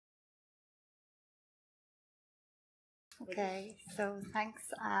Okay, so thanks.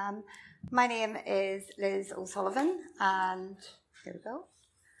 My name is Liz O'Sullivan, and here we go.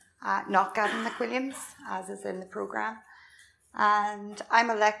 Not Gavin McWilliams, as is in the programme. And I'm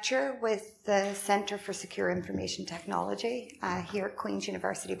a lecturer with the Centre for Secure Information Technology here at Queen's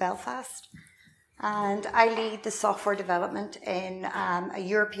University Belfast. And I lead the software development in a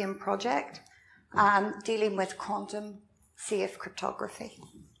European project dealing with quantum safe cryptography.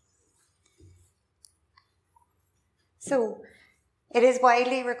 So it is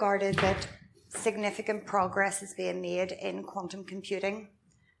widely regarded that significant progress is being made in quantum computing.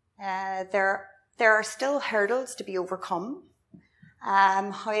 There are still hurdles to be overcome.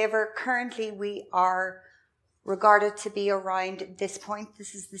 However, currently we are regarded to be around this point.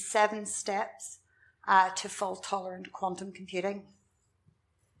 This is the 7 steps to fault-tolerant quantum computing.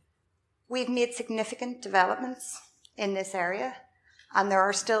 We've made significant developments in this area, and there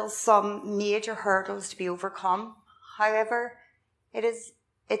are still some major hurdles to be overcome. However,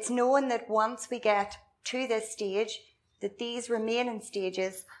 it's known that once we get to this stage, that these remaining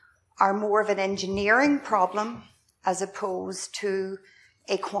stages are more of an engineering problem as opposed to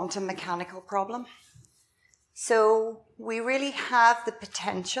a quantum mechanical problem. So we really have the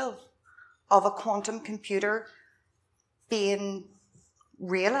potential of a quantum computer being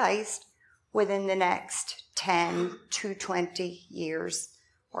realized within the next 10 to 20 years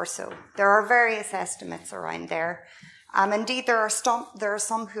or so. There are various estimates around there. Indeed, there are some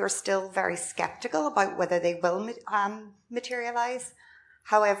who are still very skeptical about whether they will materialize.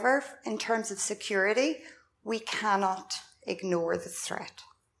 However, in terms of security, we cannot ignore the threat.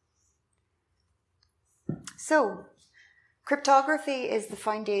 So, cryptography is the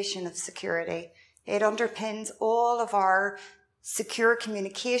foundation of security. It underpins all of our secure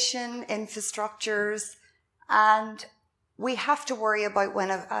communication infrastructures, and we have to worry about when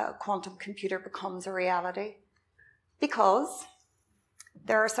a quantum computer becomes a reality, because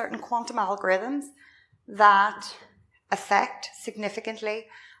there are certain quantum algorithms that affect significantly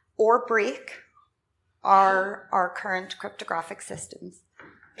or break our current cryptographic systems.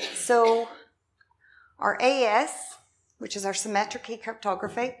 So our AES, which is our symmetric key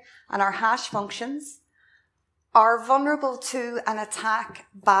cryptography, and our hash functions are vulnerable to an attack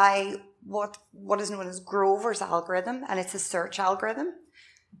by what is known as Grover's algorithm, and it's a search algorithm.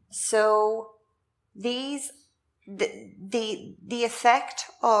 So the effect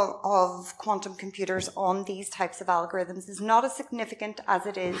of quantum computers on these types of algorithms is not as significant as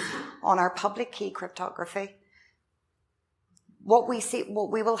it is on our public key cryptography. What we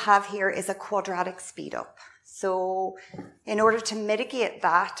will have here is a quadratic speedup. So in order to mitigate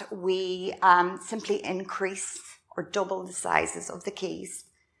that, we simply increase or double the sizes of the keys.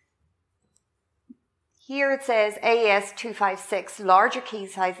 Here it says AES 256, larger key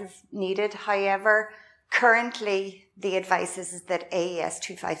sizes needed. However, currently the advice is that AES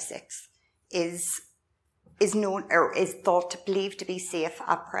 256 is known or is believed to be safe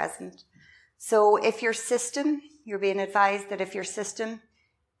at present. So if your system, you're being advised that if your system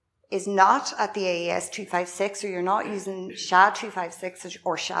is not at the AES 256, or you're not using SHA-256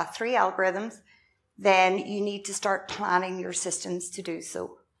 or SHA-3 algorithms, then you need to start planning your systems to do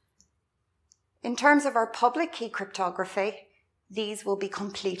so. In terms of our public key cryptography, these will be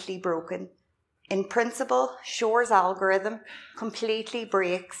completely broken. In principle, Shor's algorithm completely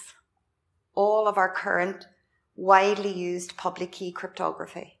breaks all of our current widely used public key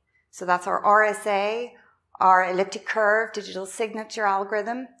cryptography. So that's our RSA, our elliptic curve digital signature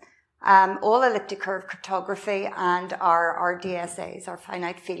algorithm, all elliptic curve cryptography, and our DSAs, our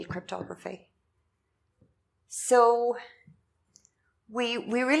finite field cryptography. So we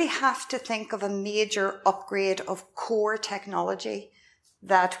really have to think of a major upgrade of core technology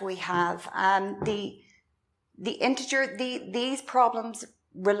that we have. These problems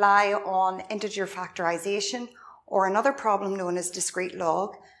rely on integer factorisation, or another problem known as discrete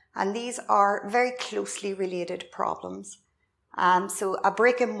log, and these are very closely related problems. So a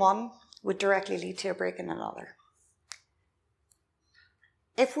break in one would directly lead to a break in another.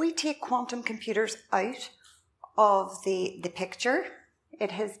 If we take quantum computers out of the picture,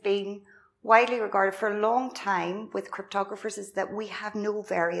 it has been widely regarded for a long time with cryptographers is that we have no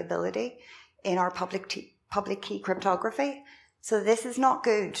variability in our public key cryptography. So this is not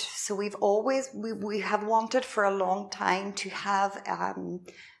good. So we have wanted for a long time to have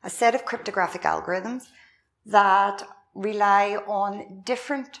a set of cryptographic algorithms that rely on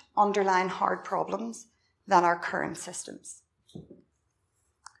different underlying hard problems than our current systems.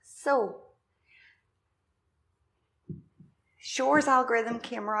 So Shor's algorithm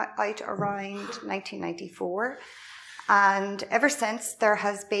came out around 1994, and ever since there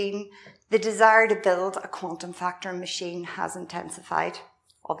has been The desire to build a quantum factoring machine has intensified,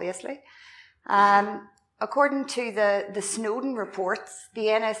 obviously. According to the Snowden reports, the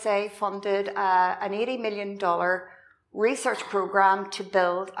NSA funded an $80 million research program to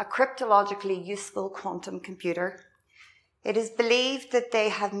build a cryptologically useful quantum computer. It is believed that they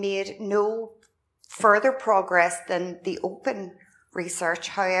have made no further progress than the open research.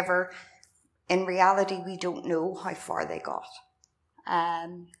 However, in reality, we don't know how far they got.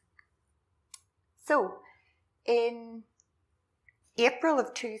 So, in April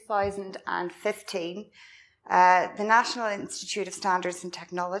of 2015, the National Institute of Standards and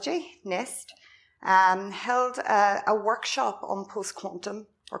Technology, NIST, held a workshop on post-quantum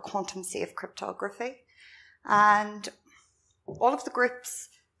or quantum-safe cryptography. And all of the groups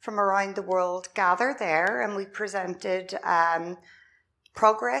from around the world gathered there, and we presented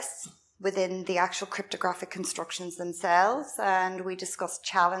progress within the actual cryptographic constructions themselves, and we discussed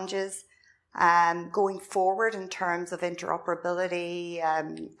challenges going forward in terms of interoperability,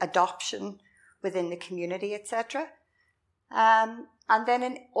 adoption within the community, etc. And then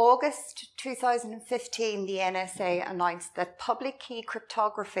in August 2015, the NSA announced that public key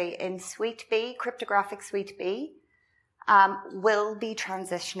cryptography in Suite B, cryptographic Suite B, will be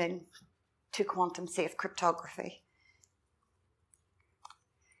transitioning to quantum safe cryptography.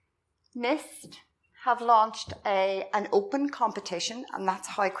 NIST have launched an open competition, and that's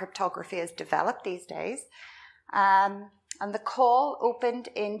how cryptography is developed these days. And the call opened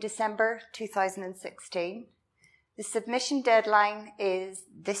in December 2016. The submission deadline is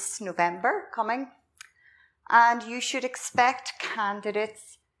this November coming, and you should expect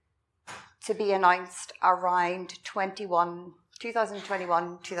candidates to be announced around 2021,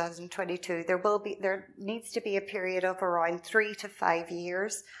 2022. There needs to be a period of around 3 to 5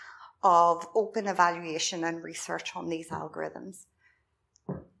 years of open evaluation and research on these algorithms.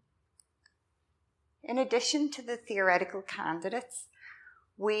 In addition to the theoretical candidates,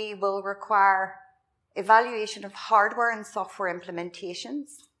 we will require evaluation of hardware and software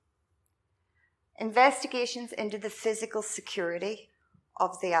implementations, investigations into the physical security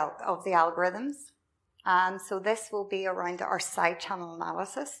of the algorithms. And so this will be around our side channel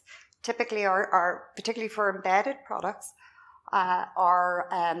analysis. Typically, particularly for embedded products, our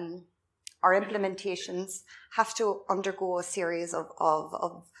implementations have to undergo a series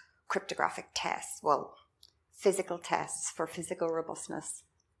of cryptographic tests, well, physical tests for physical robustness.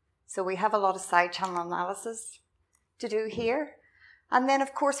 So we have a lot of side channel analysis to do here. And then,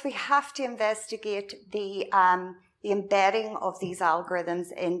 of course, we have to investigate the embedding of these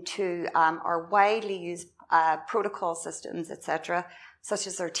algorithms into our widely used protocol systems, etc., such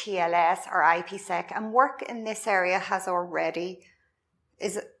as our TLS, our IPsec, and work in this area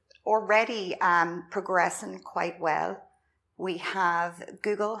is already progressing quite well.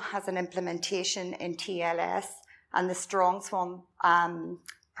 Google has an implementation in TLS, and the Strong Swan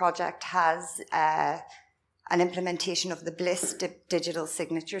project has an implementation of the Bliss digital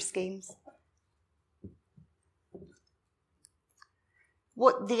signature schemes.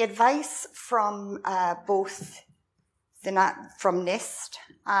 What the advice from both from NIST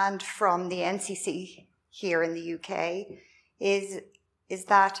and from the NCC here in the UK is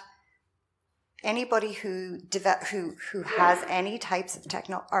that anybody who has any types of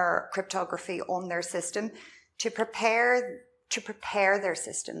cryptography on their system to prepare their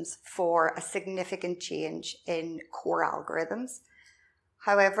systems for a significant change in core algorithms.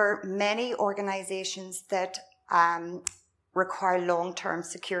 However, many organizations that require long-term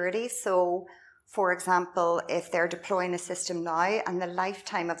security, so for example, if they're deploying a system now and the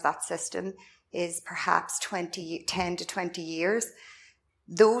lifetime of that system is perhaps 10 to 20 years,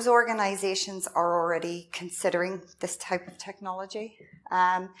 those organizations are already considering this type of technology.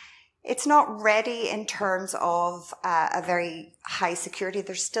 It's not ready in terms of a very high security.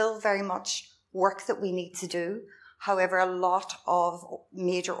 There's still very much work that we need to do. However, a lot of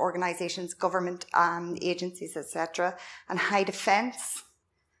major organizations, government agencies, etc., and high defense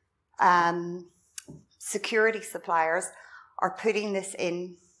security suppliers are putting this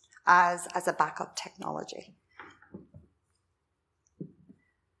in as a backup technology.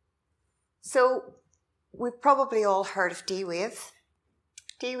 So we've probably all heard of D-Wave.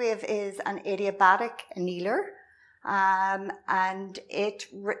 D-Wave is an adiabatic annealer, and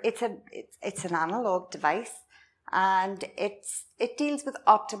it's an analog device, and it deals with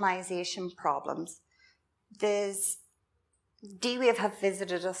optimization problems. D-Wave have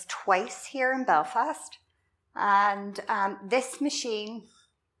visited us twice here in Belfast, and this machine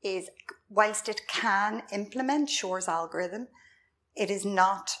is, whilst it can implement Shor's algorithm, it is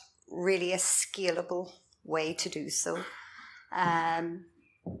not really a scalable way to do so.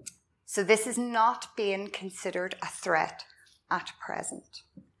 So this is not being considered a threat at present.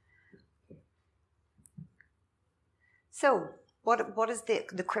 So what is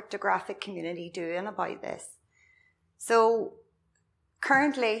the cryptographic community doing about this? So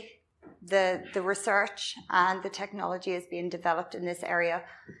currently, the research and the technology is being developed in this area,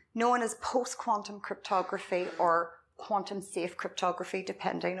 known as post-quantum cryptography or quantum safe cryptography,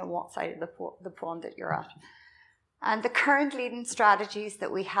 depending on what side of the pond that you're at. And the current leading strategies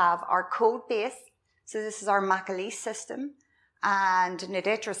that we have are code-based. So this is our Macaulay system and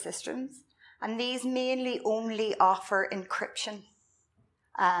Naditra systems. And these mainly only offer encryption.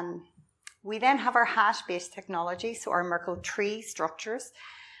 We then have our hash-based technology, so our Merkle tree structures.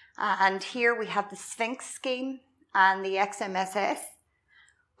 And here we have the Sphinx scheme and the XMSS,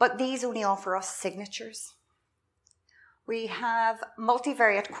 but these only offer us signatures. We have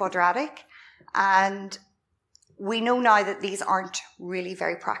multivariate quadratic, and we know now that these aren't really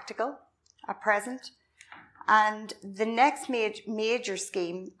very practical at present. And the next major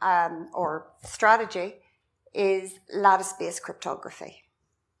scheme or strategy is lattice-based cryptography.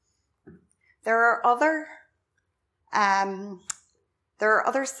 There are other kind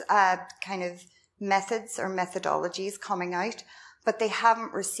of methods or methodologies coming out, but they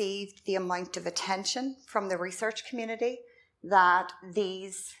haven't received the amount of attention from the research community that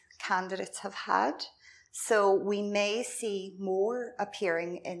these candidates have had. So we may see more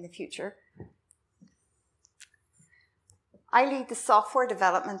appearing in the future. I lead the software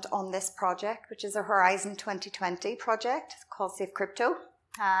development on this project, which is a Horizon 2020 project. It's called SAFEcrypto,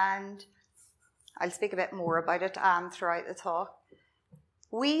 and I'll speak a bit more about it throughout the talk.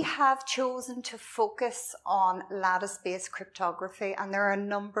 We have chosen to focus on lattice-based cryptography, and there are a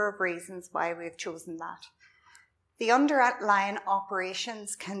number of reasons why we've chosen that. The underlying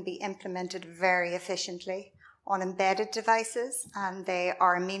operations can be implemented very efficiently on embedded devices, and they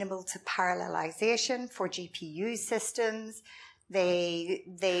are amenable to parallelization for GPU systems.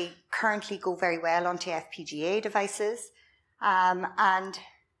 They currently go very well onto FPGA devices. And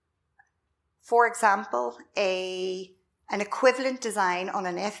for example, an equivalent design on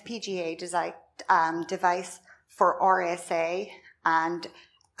an FPGA device for RSA and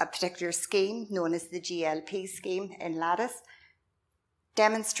a particular scheme known as the GLP scheme in Lattice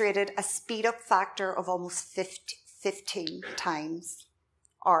demonstrated a speed-up factor of almost 15 times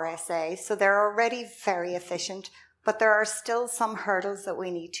RSA. So they're already very efficient, but there are still some hurdles that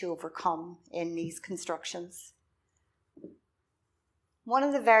we need to overcome in these constructions. One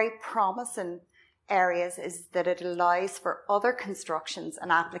of the very promising areas is that it allows for other constructions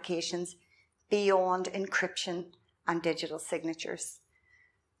and applications beyond encryption and digital signatures.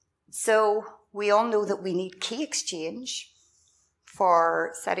 So we all know that we need key exchange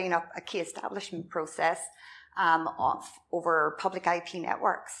for setting up a key establishment process over public IP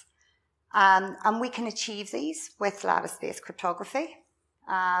networks. And we can achieve these with lattice-based cryptography.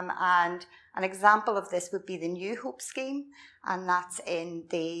 And an example of this would be the New Hope scheme, and that's in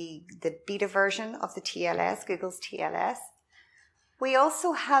the beta version of the TLS, Google's TLS. We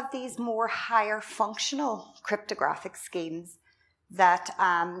also have these more higher functional cryptographic schemes that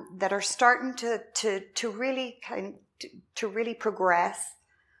are starting to really progress.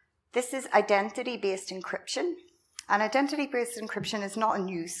 This is identity-based encryption, and identity-based encryption is not a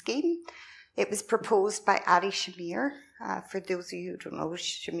new scheme. It was proposed by Adi Shamir. For those of you who don't know,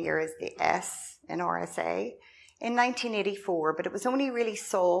 Shamir is the S in RSA in 1984, but it was only really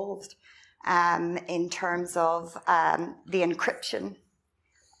solved in terms of the encryption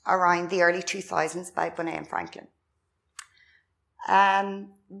around the early 2000s by Bonnet and Franklin.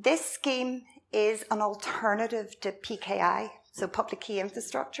 This scheme is an alternative to PKI, so public key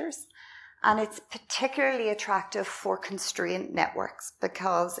infrastructures, and it's particularly attractive for constrained networks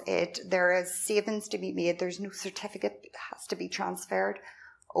because there is savings to be made. There's no certificate that has to be transferred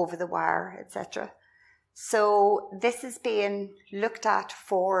over the wire, etc. So this is being looked at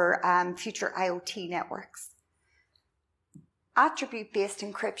for future IoT networks. Attribute-based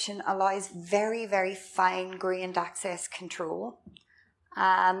encryption allows very, very fine-grained access control.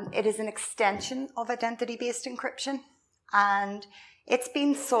 It is an extension of identity-based encryption, and it's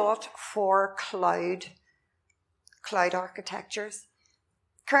been sought for cloud architectures.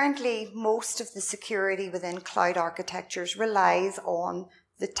 Currently, most of the security within cloud architectures relies on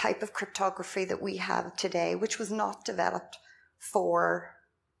the type of cryptography that we have today, which was not developed for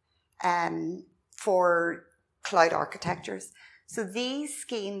cloud architectures. So these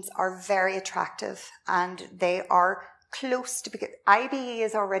schemes are very attractive, and they are close to, because IBE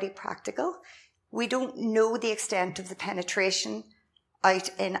is already practical. We don't know the extent of the penetration out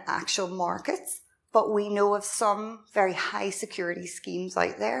in actual markets, but we know of some very high security schemes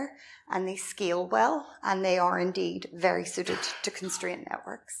out there, and they scale well, and they are indeed very suited to constrained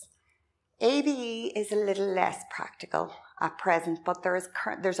networks. ABE is a little less practical at present, but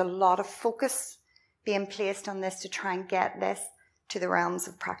there's a lot of focus being placed on this to try and get this to the realms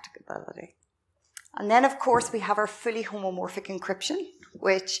of practicability. And then, of course, we have our fully homomorphic encryption,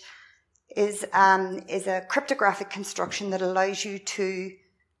 which is a cryptographic construction that allows you to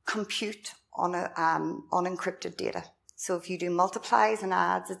compute on encrypted data. So if you do multiplies and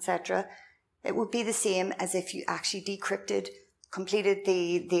adds, etc., it would be the same as if you actually decrypted, completed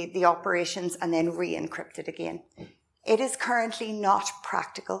the operations, and then re-encrypted again. It is currently not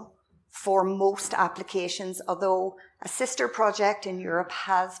practical for most applications, although a sister project in Europe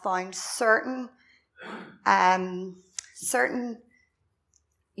has found certain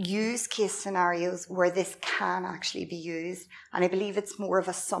use case scenarios where this can actually be used, and I believe it's more of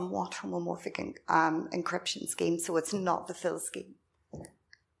a somewhat homomorphic encryption scheme, so it's not the full scheme.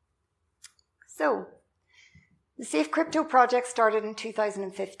 So, the SAFEcrypto project started in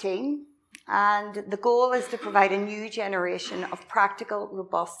 2015, and the goal is to provide a new generation of practical,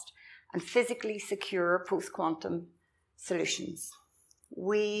 robust, and physically secure post-quantum solutions.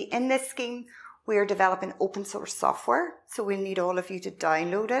 In this scheme, we are developing open source software, so we need all of you to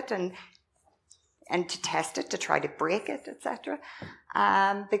download it and to test it, to try to break it, etc.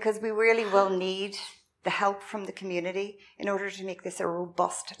 Because we really will need the help from the community in order to make this a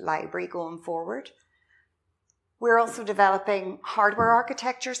robust library going forward. We're also developing hardware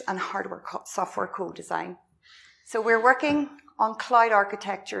architectures and hardware software co-design. So we're working on cloud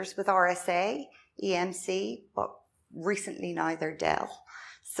architectures with RSA, EMC, but recently now they're Dell.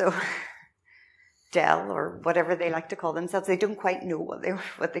 So Dell, or whatever they like to call themselves. They don't quite know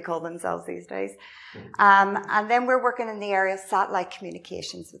what they call themselves these days. And then we're working in the area of satellite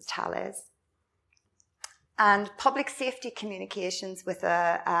communications with Thales. And public safety communications with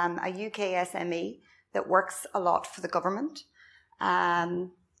a UK SME that works a lot for the government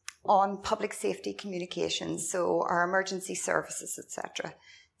on public safety communications, so our emergency services, etc.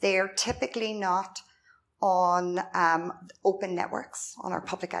 They are typically not on open networks, on our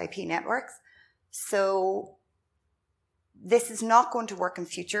public IP networks. So this is not going to work in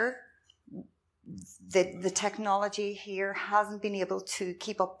future. The technology here hasn't been able to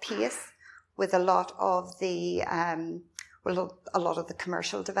keep up pace with a lot of the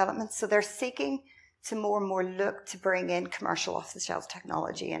commercial developments. So they're seeking to more and more look to bring in commercial off-the-shelf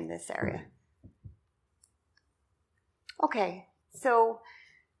technology in this area. Okay, so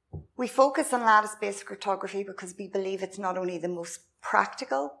we focus on lattice-based cryptography because we believe it's not only the most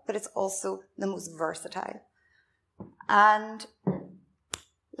practical, but it's also the most versatile. And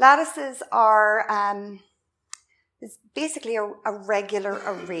lattices are is basically a regular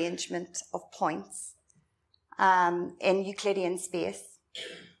arrangement of points in Euclidean space.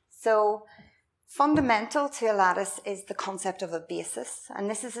 So fundamental to a lattice is the concept of a basis, and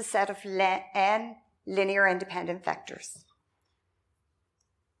this is a set of n linear independent vectors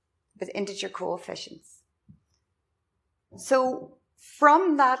with integer coefficients. So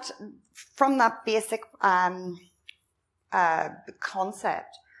from that basic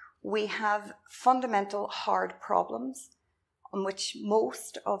concept, we have fundamental hard problems on which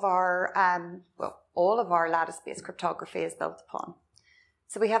most of our, all of our lattice-based cryptography is built upon.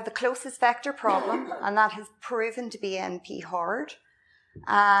 So we have the closest vector problem, and that has proven to be NP hard.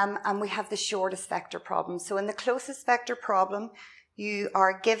 And we have the shortest vector problem. So in the closest vector problem, you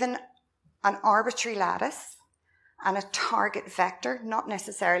are given an arbitrary lattice and a target vector, not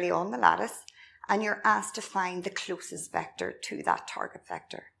necessarily on the lattice, and you're asked to find the closest vector to that target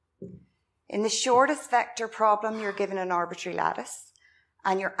vector. In the shortest vector problem, you're given an arbitrary lattice,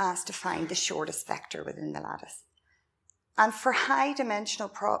 and you're asked to find the shortest vector within the lattice. And for high-dimensional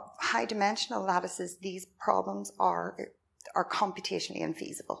lattices, these problems are computationally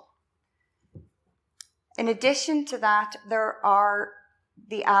infeasible. In addition to that, there are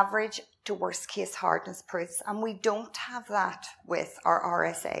the average to worst case hardness proofs, and we don't have that with our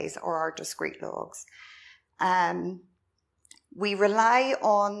RSAs or our discrete logs. We rely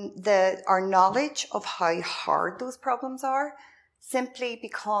on our knowledge of how hard those problems are simply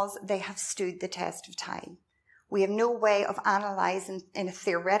because they have stood the test of time. We have no way of analysing in a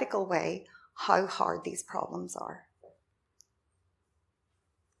theoretical way how hard these problems are.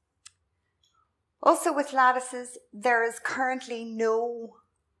 Also with lattices, there is currently no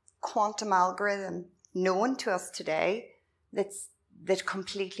quantum algorithm known to us today that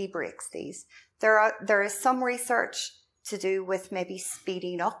completely breaks these. There is some research to do with maybe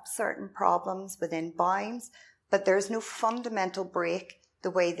speeding up certain problems within bounds, but there's no fundamental break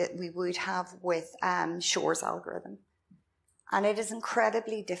the way that we would have with Shor's algorithm. And it is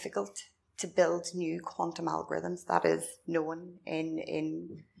incredibly difficult to build new quantum algorithms. That is known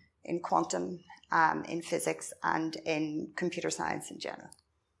in quantum, in physics, and in computer science in general.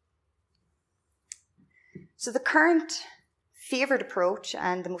 So the current favoured approach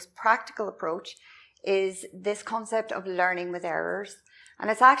and the most practical approach is this concept of learning with errors. And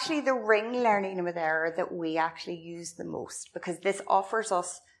it's actually the ring learning with error that we actually use the most, because this offers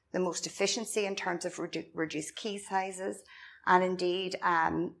us the most efficiency in terms of reduced key sizes and indeed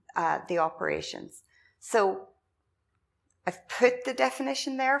the operations. So I've put the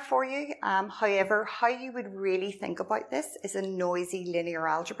definition there for you. However, how you would really think about this is a noisy linear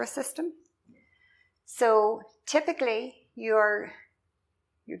algebra system. So typically you're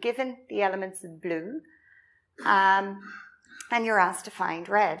given the elements in blue and you're asked to find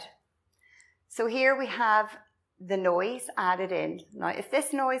red. So here we have the noise added in. Now, if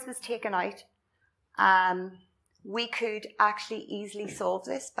this noise was taken out, we could actually easily solve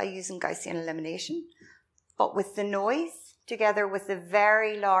this by using Gaussian elimination. But with the noise, together with the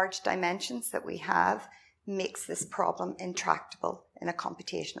very large dimensions that we have, makes this problem intractable in a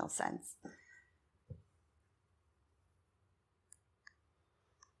computational sense.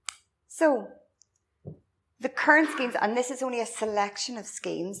 So, the current schemes, and this is only a selection of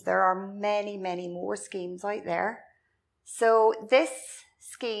schemes, there are many, many more schemes out there. So this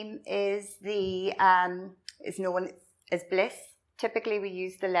scheme is is known as Bliss. Typically we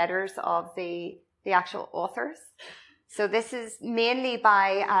use the letters of the actual authors. So this is mainly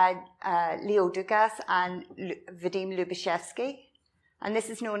by Leo Dukas and Vadim Lubashevsky. And this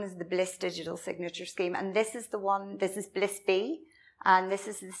is known as the Bliss digital signature scheme. And this is this is Bliss B. And this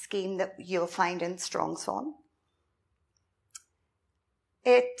is the scheme that you'll find in Strong Swan.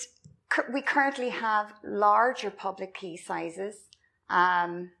 We currently have larger public key sizes,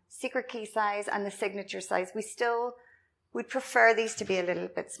 secret key size and the signature size. We still would prefer these to be a little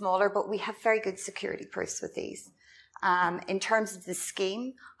bit smaller, but we have very good security proofs with these. In terms of the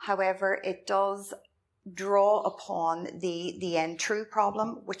scheme, however, it does draw upon the n-true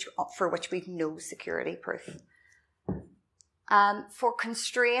problem, for which we've no security proof. For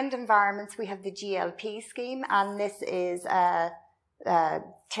constrained environments, we have the GLP scheme, and this is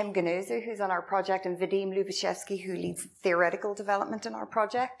Tim Ganuzu, who's on our project, and Vadim Lubashevsky, who leads theoretical development in our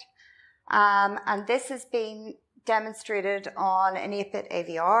project. And this has been demonstrated on an 8-bit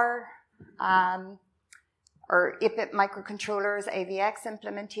AVR, or 8-bit microcontrollers, AVX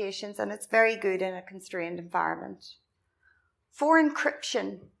implementations, and it's very good in a constrained environment. For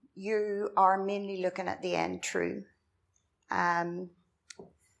encryption, you are mainly looking at the n-true. The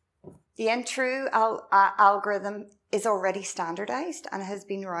n-true algorithm is already standardized and has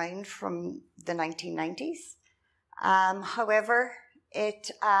been around from the 1990s. However,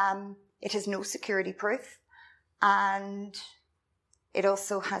 it has no security proof, and it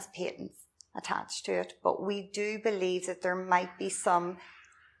also has patents attached to it. But we do believe that there might be some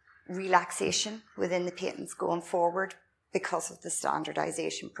relaxation within the patents going forward because of the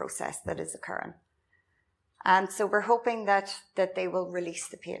standardization process that is occurring. And so we're hoping that they will release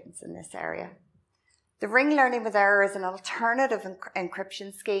the patents in this area. The ring learning with error is an alternative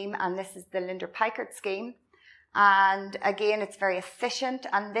encryption scheme, and this is the Linder-Pikert scheme. And again, it's very efficient,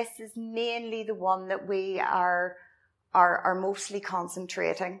 and this is mainly the one that we are mostly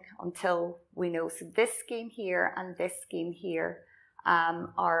concentrating until we know. So this scheme here and this scheme here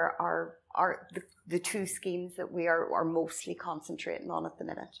are the two schemes that we are mostly concentrating on at the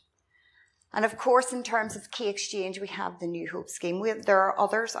minute. And of course, in terms of key exchange, we have the New Hope scheme. There are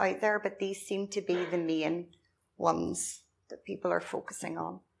others out there, but these seem to be the main ones that people are focusing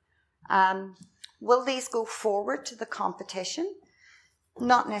on. Will these go forward to the competition?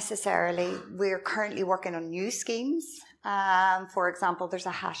 Not necessarily. We're currently working on new schemes. For example, there's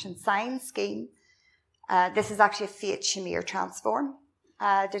a hash and sign scheme. This is actually a Fiat-Shamir transform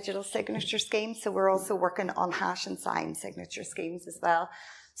digital signature scheme. So we're also working on hash and sign signature schemes as well.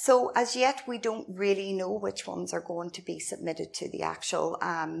 So as yet, we don't really know which ones are going to be submitted to the actual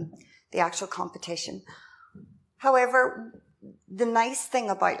competition. However, the nice thing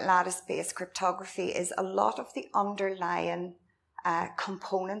about lattice-based cryptography is a lot of the underlying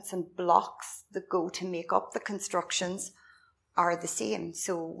components and blocks that go to make up the constructions are the same.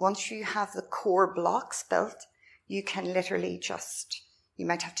 So once you have the core blocks built, you can literally you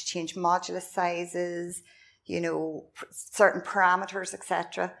might have to change modulus sizes, certain parameters,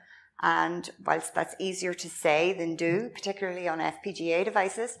 etc. And whilst that's easier to say than do, particularly on FPGA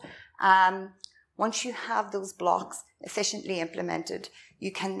devices, once you have those blocks efficiently implemented,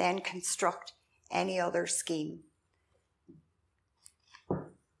 you can then construct any other scheme.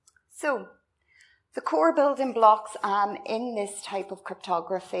 So the core building blocks in this type of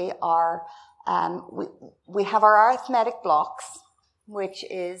cryptography are, we have our arithmetic blocks, which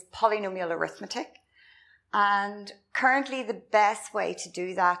is polynomial arithmetic. And currently the best way to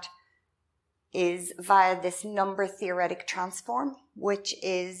do that is via this number theoretic transform, which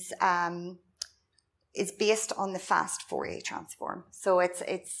is based on the fast Fourier transform. So it's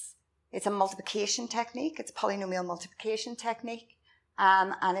a multiplication technique. It's a polynomial multiplication technique,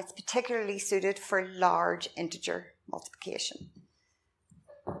 and it's particularly suited for large integer multiplication.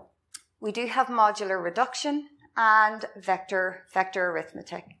 We do have modular reduction and vector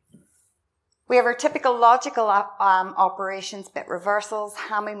arithmetic. We have our typical logical operations, bit reversals,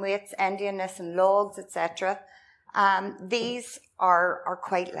 Hamming weights, endianness, and logs, etc. These are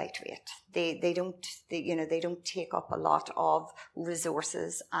quite lightweight. They don't take up a lot of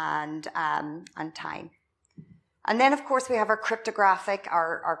resources and time. And then, of course, we have our cryptographic,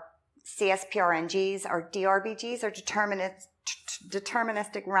 our CSPRNGs, our DRBGs, our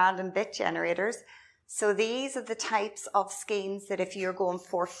deterministic random bit generators. So these are the types of schemes that if you're going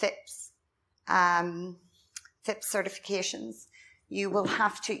for FIPS certifications, you will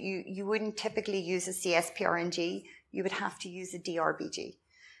have to, you wouldn't typically use a CSPRNG, you would have to use a DRBG.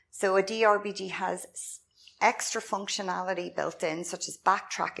 So a DRBG has extra functionality built in, such as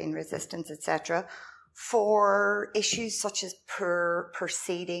backtracking resistance, etc., for issues such as per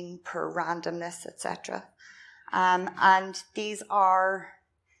seeding, per randomness, etc. And these are,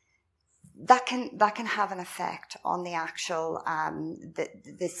 that can have an effect on the actual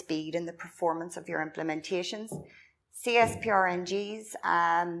the speed and the performance of your implementations. CSPRNGs,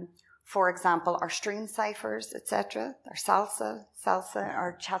 for example, are stream ciphers, etc. Or salsa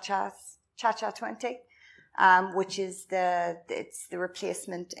or cha-cha-20, which is it's the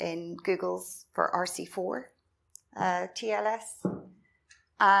replacement in Google's for RC4 TLS,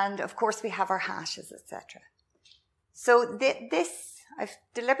 and of course we have our hashes, etc. So I've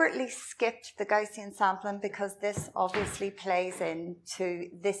deliberately skipped the Gaussian sampling because this obviously plays into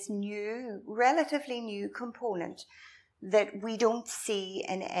this relatively new component that we don't see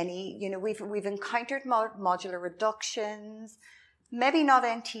in any, we've encountered modular reductions, maybe not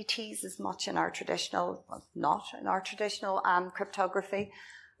NTTs as much in our traditional, cryptography,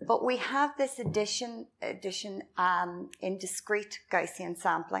 but we have this addition in discrete Gaussian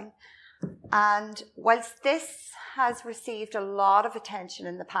sampling. And whilst this has received a lot of attention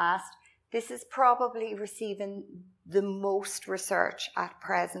in the past, this is probably receiving the most research at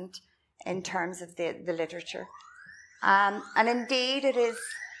present in terms of the literature. And indeed, it is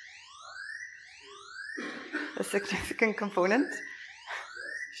a significant component.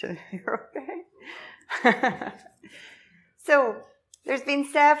 You're okay. So there has been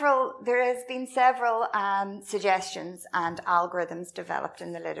several suggestions and algorithms developed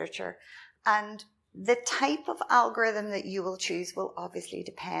in the literature, and the type of algorithm that you will choose will obviously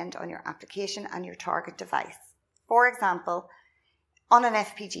depend on your application and your target device. For example, on an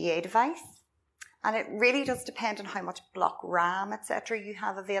FPGA device, and it really does depend on how much block RAM, etc. you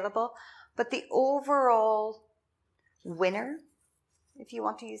have available, but the overall winner, if you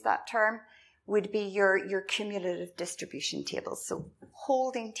want to use that term, would be your cumulative distribution tables. So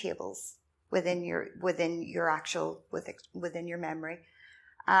holding tables within your memory.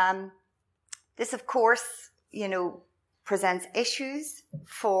 This, of course, presents issues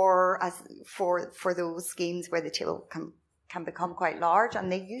for those schemes where the table can become quite large,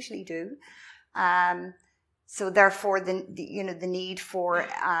 and they usually do. So therefore, the need for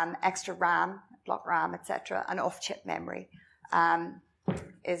extra RAM, block RAM, etc., and off-chip memory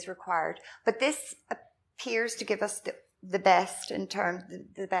is required. But this appears to give us the best in terms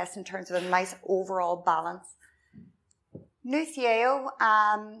of a nice overall balance. Nuthio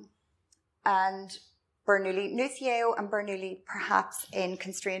and Bernoulli perhaps in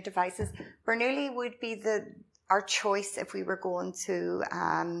constrained devices. Bernoulli would be our choice if we were going to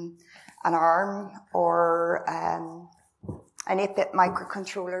an ARM or an 8-bit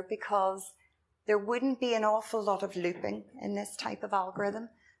microcontroller, because there wouldn't be an awful lot of looping in this type of algorithm.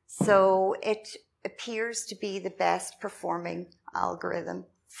 So it appears to be the best performing algorithm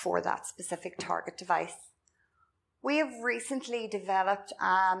for that specific target device. We have recently developed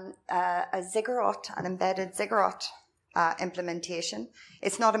a ziggurat, an embedded ziggurat implementation.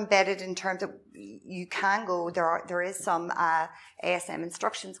 It's not embedded in terms of you can go, there is some ASM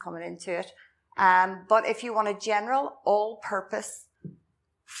instructions coming into it. But if you want a general, all-purpose,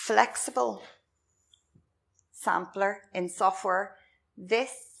 flexible sampler in software,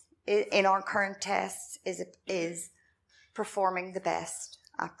 this in our current tests is performing the best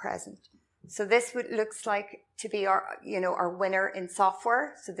at present. So this looks like to be our, our winner in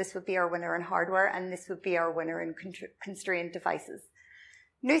software. So this would be our winner in hardware, and this would be our winner in constrained devices.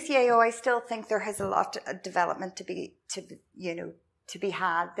 New CAO, I still think there has a lot of development to be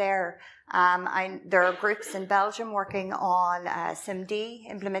had there. There are groups in Belgium working on SIMD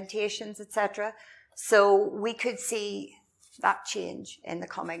implementations, etc. So we could see that change in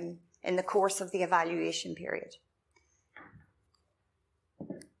the course of the evaluation period.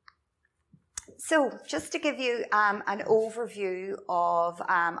 So just to give you an overview of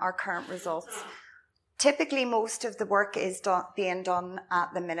our current results, typically most of the work is being done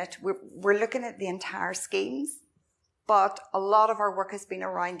at the minute. We're looking at the entire schemes, but a lot of our work has been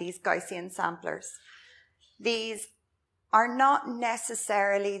around these Gaussian samplers. These are not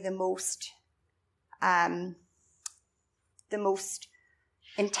necessarily the most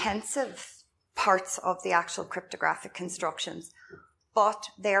intensive parts of the actual cryptographic constructions, but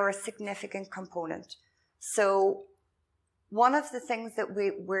they are a significant component. So one of the things that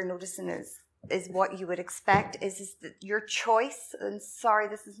we're noticing is what you would expect is that your choice, and sorry,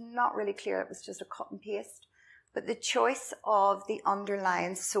 this is not really clear, it was just a cut and paste, but the choice of the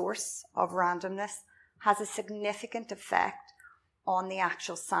underlying source of randomness has a significant effect on the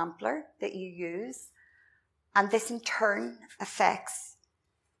actual sampler that you use. And this in turn affects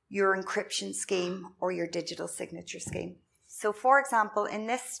your encryption scheme or your digital signature scheme. So for example, in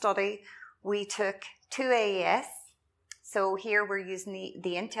this study, we took two AES. So here we're using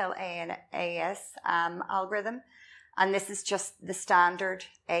the Intel AES algorithm, and this is just the standard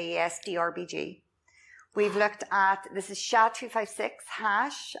AES DRBG. We've looked at, this is SHA-256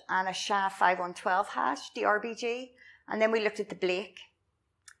 hash and a SHA-5112 hash DRBG, and then we looked at the Blake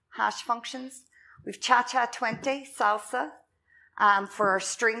hash functions. We've CHA-20 SALSA for our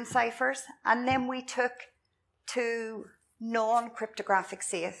stream ciphers, and then we took two non-cryptographic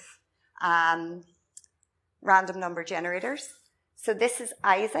safe random number generators. So this is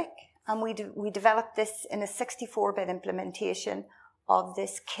Isaac, and we developed this in a 64-bit implementation of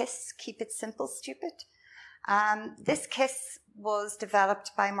this KISS, Keep It Simple Stupid. This KISS was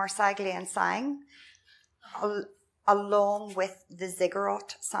developed by Marsaglia and Sang along with the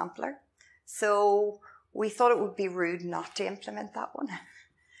Ziggurat sampler. So we thought it would be rude not to implement that one.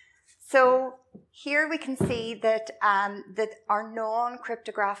 So here we can see that, that our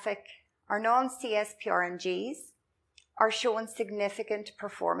non-cryptographic, our non-CSPRNGs are showing significant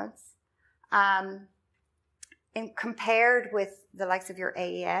performance. Compared with the likes of your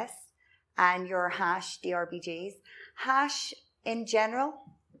AES and your hash DRBGs, hash in general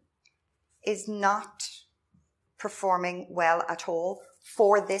is not performing well at all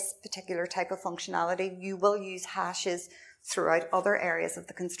for this particular type of functionality. You will use hashes throughout other areas of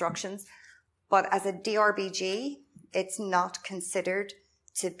the constructions, but as a DRBG, it's not considered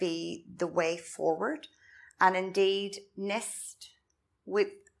to be the way forward. And indeed, NIST,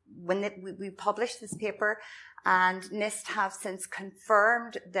 when we published this paper, and NIST have since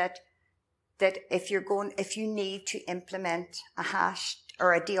confirmed that if you need to implement a hash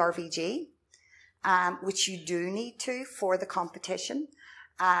or a DRBG, which you do need to for the competition,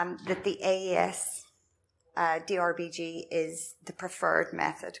 that the AES DRBG is the preferred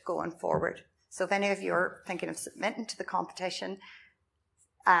method going forward. So if any of you are thinking of submitting to the competition,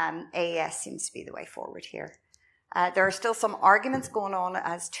 AES seems to be the way forward here. There are still some arguments going on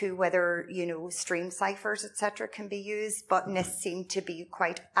as to whether, stream ciphers, etc., can be used, but NIST seem to be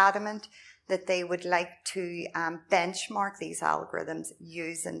quite adamant that they would like to benchmark these algorithms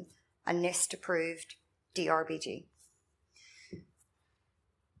using a NIST-approved DRBG.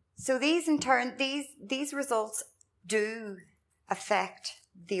 So these, in turn, these results do affect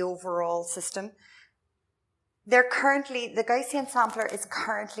the overall system. The Gaussian sampler is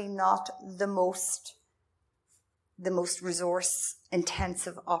currently not the most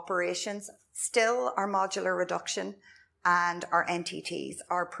resource-intensive operations. Still, our modular reduction and our NTTs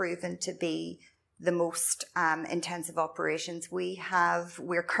are proven to be the most intensive operations.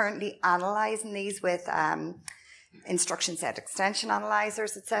 We're currently analysing these with instruction set extension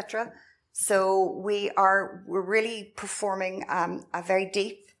analyzers, etc. So we're really performing a very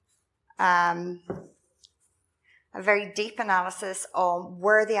deep analysis on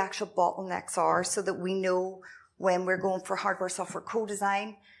where the actual bottlenecks are, so that we know when we're going for hardware software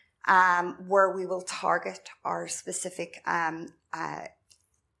co-design, where we will target our specific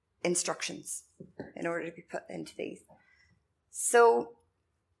instructions in order to be put into these. So,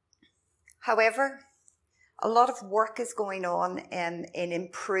 however, a lot of work is going on in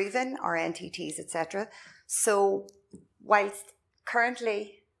improving our NTTs, etc. So, whilst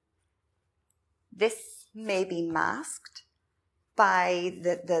currently this may be masked by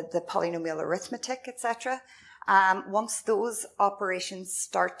the polynomial arithmetic, etc. Once those operations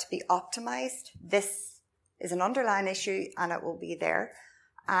start to be optimized, this is an underlying issue and it will be there.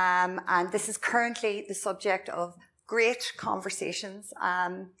 And this is currently the subject of great conversations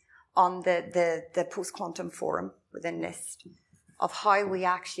on the post-quantum forum within NIST of how we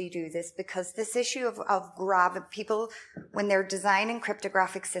actually do this, because this issue of grabbing people when they're designing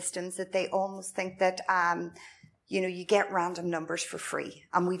cryptographic systems, that they almost think that you get random numbers for free,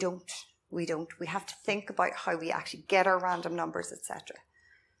 and we don't. We have to think about how we actually get our random numbers, etc.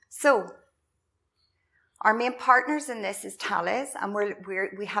 So our main partners in this is Thales, and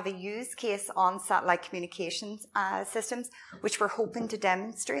we have a use case on satellite communications systems, which we're hoping to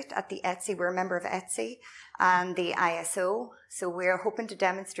demonstrate at the ETSI. We're a member of ETSI and the ISO, so we're hoping to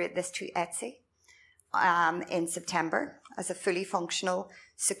demonstrate this to ETSI in September as a fully functional,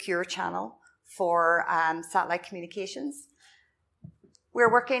 secure channel for satellite communications.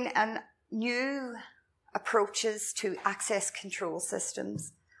 We're working on new approaches to access control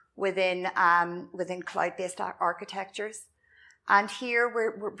systems within cloud-based architectures. And here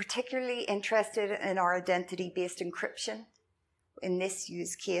we're particularly interested in our identity-based encryption in this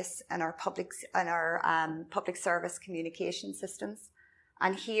use case and our public service communication systems.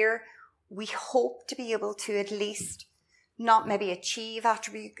 And here we hope to be able to at least not maybe achieve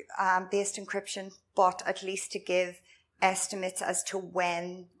attribute-based encryption, but at least to give estimates as to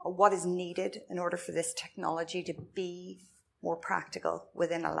when or what is needed in order for this technology to be more practical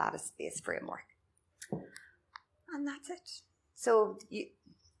within a lattice-based framework. And that's it. So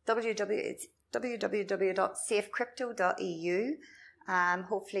it's www.SAFEcrypto.eu.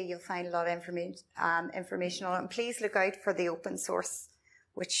 Hopefully you'll find a lot of information on it. And please look out for the open source,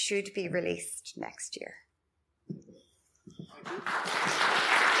 which should be released next year. Thank you.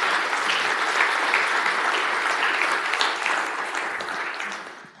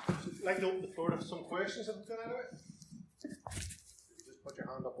 I'd like to open the floor to some questions if it's going anyway. Just put your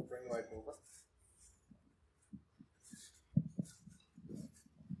hand up and bring the mic over.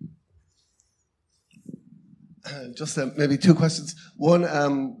 Just maybe two questions. One,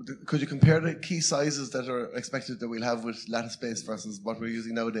 could you compare the key sizes that are expected that we'll have with lattice-based versus what we're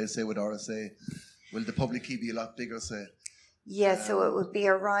using nowadays, say with RSA? Will the public key be a lot bigger, say? Yeah, so it would be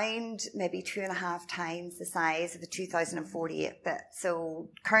around maybe 2.5 times the size of a 2048-bit. So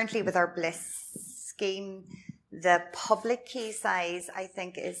currently with our Bliss scheme, the public key size, I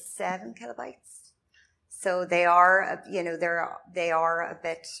think, is 7 kilobytes. So they are, they are a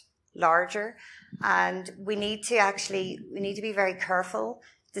bit larger, and we need to be very careful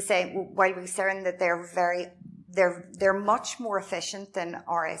to say, while we're saying that they're much more efficient than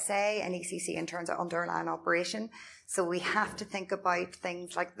RSA and ECC in terms of underlying operation. So we have to think about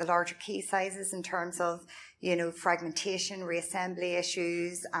things like the larger key sizes in terms of, fragmentation, reassembly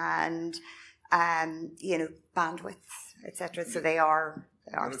issues, and bandwidth, etc. So they are.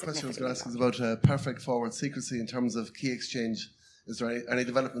 The question I was going to ask is about perfect forward secrecy in terms of key exchange. Is there any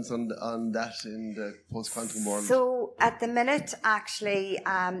developments on that in the post-quantum world? So at the minute, actually,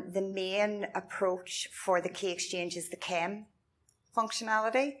 the main approach for the key exchange is the CHEM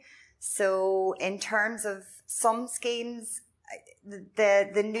functionality. So in terms of some schemes,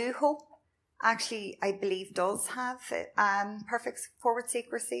 the New Hope actually, I believe, does have perfect forward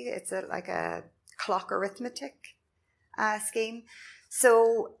secrecy. It's like a clock arithmetic scheme.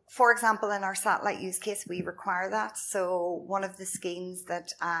 So, for example, in our satellite use case, we require that. So one of the schemes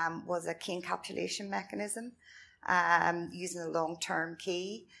that was a key encapsulation mechanism using a long-term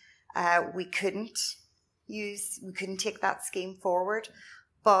key, we couldn't take that scheme forward.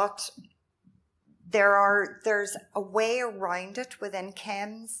 But there's a way around it within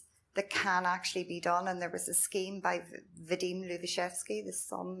CHEMS that can actually be done. And there was a scheme by Vadim Lubishevsky, the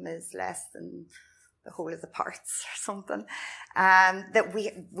sum is less than the whole of the parts or something, that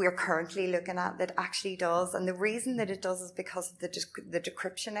we're currently looking at that actually does. And the reason that it does is because of the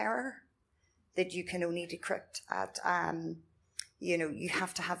decryption error, that you can only decrypt at, you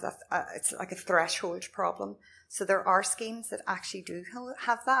have to have that, it's like a threshold problem. So there are schemes that actually do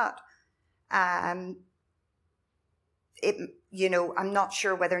have that. I'm not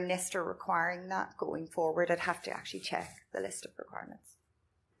sure whether NIST are requiring that going forward. I'd have to actually check the list of requirements.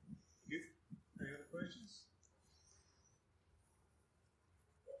 Any other questions?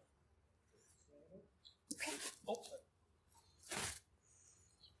 Okay. Oh.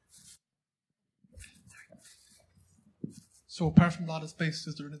 So apart from lattice-based,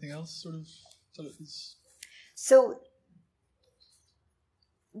 is there anything else sort of that is? So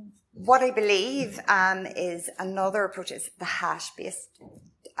what I believe is another approach is the hash-based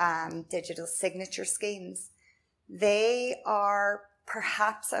digital signature schemes. They are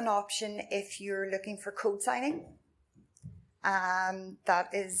perhaps an option if you're looking for code signing. That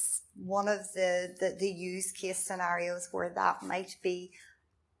is one of the use case scenarios where that might be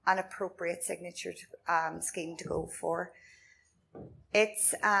an appropriate signature scheme to go for.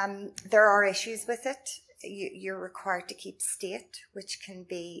 It's there are issues with it. You're required to keep state, which can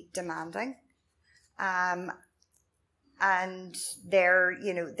be demanding. And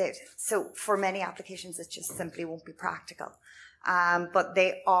so for many applications, it just simply won't be practical. But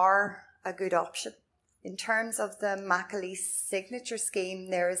they are a good option. In terms of the Macaulay signature scheme,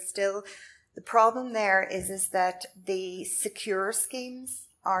 there is still, the problem there is that the secure schemes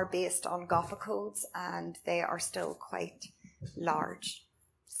are based on GOPA codes and they are still quite large.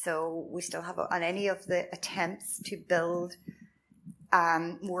 So we still have, on any of the attempts to build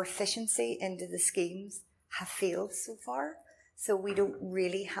more efficiency into the schemes have failed so far. So we don't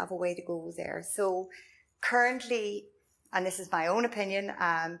really have a way to go there. So currently, and this is my own opinion,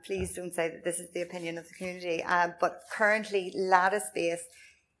 please don't say that this is the opinion of the community, but currently lattice-based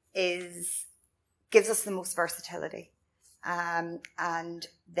gives us the most versatility. And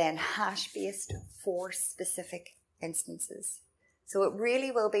then hash-based for specific instances. So it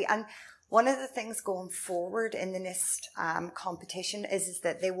really will be, and one of the things going forward in the NIST competition is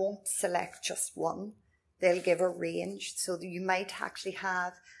that they won't select just one. They'll give a range. So that you might actually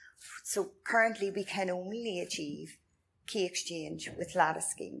have, so currently we can only achieve key exchange with lattice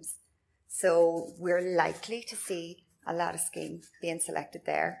schemes. So we're likely to see a lattice scheme being selected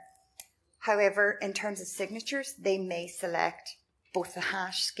there. However, in terms of signatures, they may select both the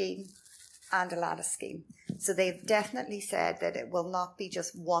hash scheme and a lattice scheme. So they've definitely said that it will not be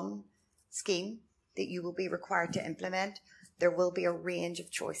just one scheme that you will be required to implement. There will be a range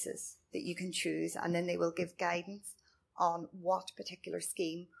of choices that you can choose, and then they will give guidance on what particular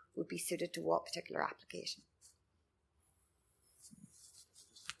scheme would be suited to what particular application.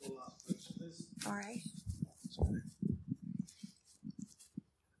 All right.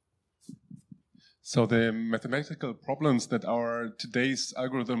 So the mathematical problems that our today's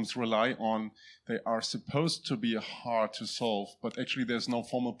algorithms rely on, they are supposed to be hard to solve, but actually there's no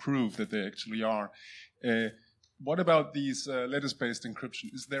formal proof that they actually are. What about these lattice-based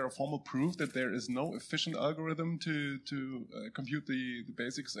encryption? Is there a formal proof that there is no efficient algorithm to compute the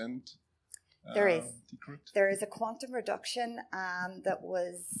basics and there is. decrypt? There is a quantum reduction that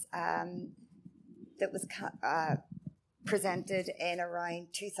was presented in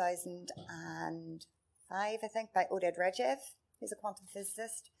around 2005, I think, by Oded Regev, who's a quantum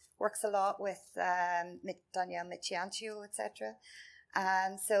physicist, works a lot with Daniel Michiancio, etc.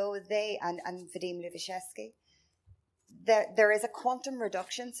 And so they, and Vadim Lubishevsky, there is a quantum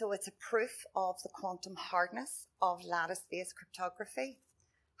reduction, so it's a proof of the quantum hardness of lattice-based cryptography.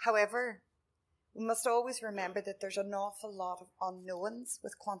 However, we must always remember that there's an awful lot of unknowns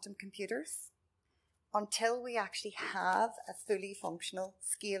with quantum computers. Until we actually have a fully functional,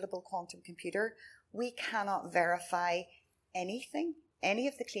 scalable quantum computer, we cannot verify anything, any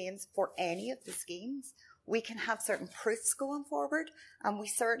of the claims for any of the schemes. We can have certain proofs going forward, and we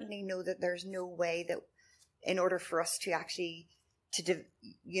certainly know that there's no way that in order for us to actually, to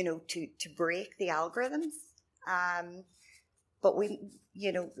break the algorithms. But we,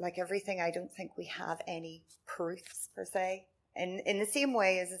 like everything, I don't think we have any proofs per se. And in the same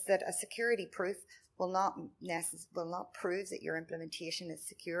way as that a security proof will not prove that your implementation is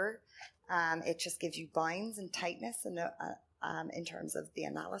secure. It just gives you bounds and tightness and in terms of the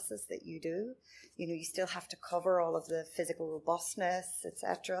analysis that you do. You still have to cover all of the physical robustness,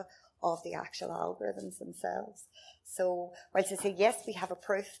 etc., of the actual algorithms themselves. So whilst I say yes, we have a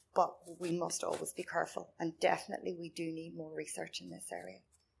proof, but we must always be careful, and definitely we do need more research in this area.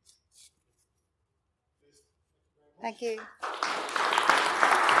 Thank you.